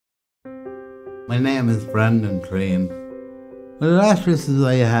My name is Brandon Train. Well, the last Christmas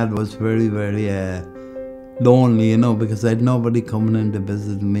I had was very lonely, because I had nobody coming in to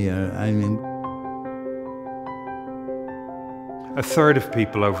visit me. A third of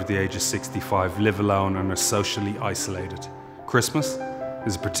people over the age of 65 live alone and are socially isolated. Christmas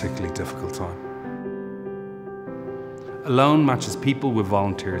is a particularly difficult time. Alone matches people with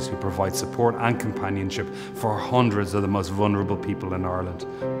volunteers who provide support and companionship for hundreds of the most vulnerable people in Ireland,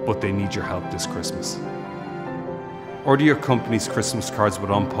 but they need your help this Christmas. Order your company's Christmas cards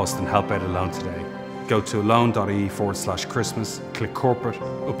with An Post and help out Alone today. Go to alone.ie/Christmas, click corporate,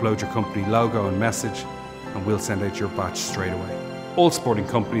 upload your company logo and message, and we'll send out your batch straight away. All sporting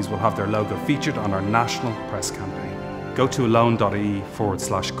companies will have their logo featured on our national press campaign. Go to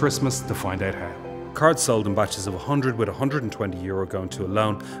alone.ie/Christmas to find out how. Cards sold in batches of 100 with €120 going to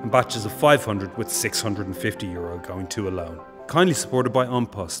Alone and batches of 500 with €650 going to Alone. Kindly supported by An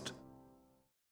Post.